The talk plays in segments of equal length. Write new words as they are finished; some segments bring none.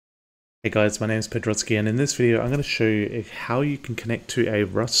Hey guys, my name is Pedrotsky, and in this video I'm going to show you how you can connect to a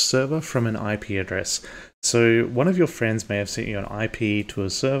Rust server from an IP address. So one of your friends may have sent you an IP to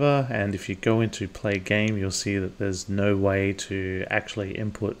a server, and if you go into play game you'll see that there's no way to actually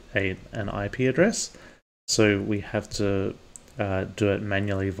input an IP address. So we have to do it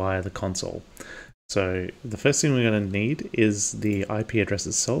manually via the console. So the first thing we're going to need is the IP address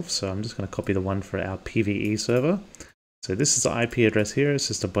itself. So I'm just going to copy the one for our PvE server. So this is the IP address here. It's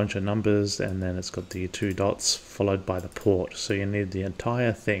just a bunch of numbers, and then it's got the two dots followed by the port. So you need the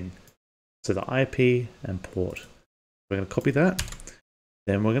entire thing. So the IP and port. We're going to copy that.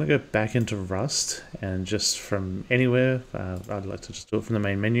 Then we're going to go back into Rust, and just from anywhere, I'd like to just do it from the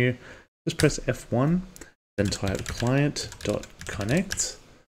main menu. Just press F1, then type client.connect,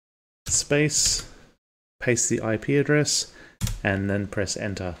 space, paste the IP address, and then press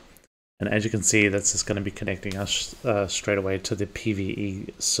enter. And as you can see, that's just going to be connecting us straight away to the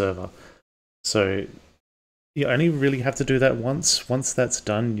PvE server. So you only really have to do that once. Once that's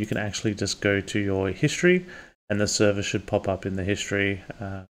done, you can actually just go to your history, and the server should pop up in the history.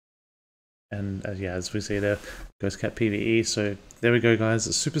 And yeah, as we see there, GhostCat PvE. So there we go, guys.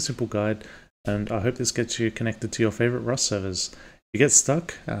 It's a super simple guide, and I hope this gets you connected to your favorite Rust servers. If you get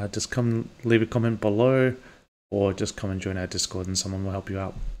stuck, just come leave a comment below, or just come and join our Discord, and someone will help you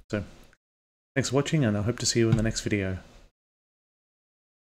out. So thanks for watching, and I hope to see you in the next video.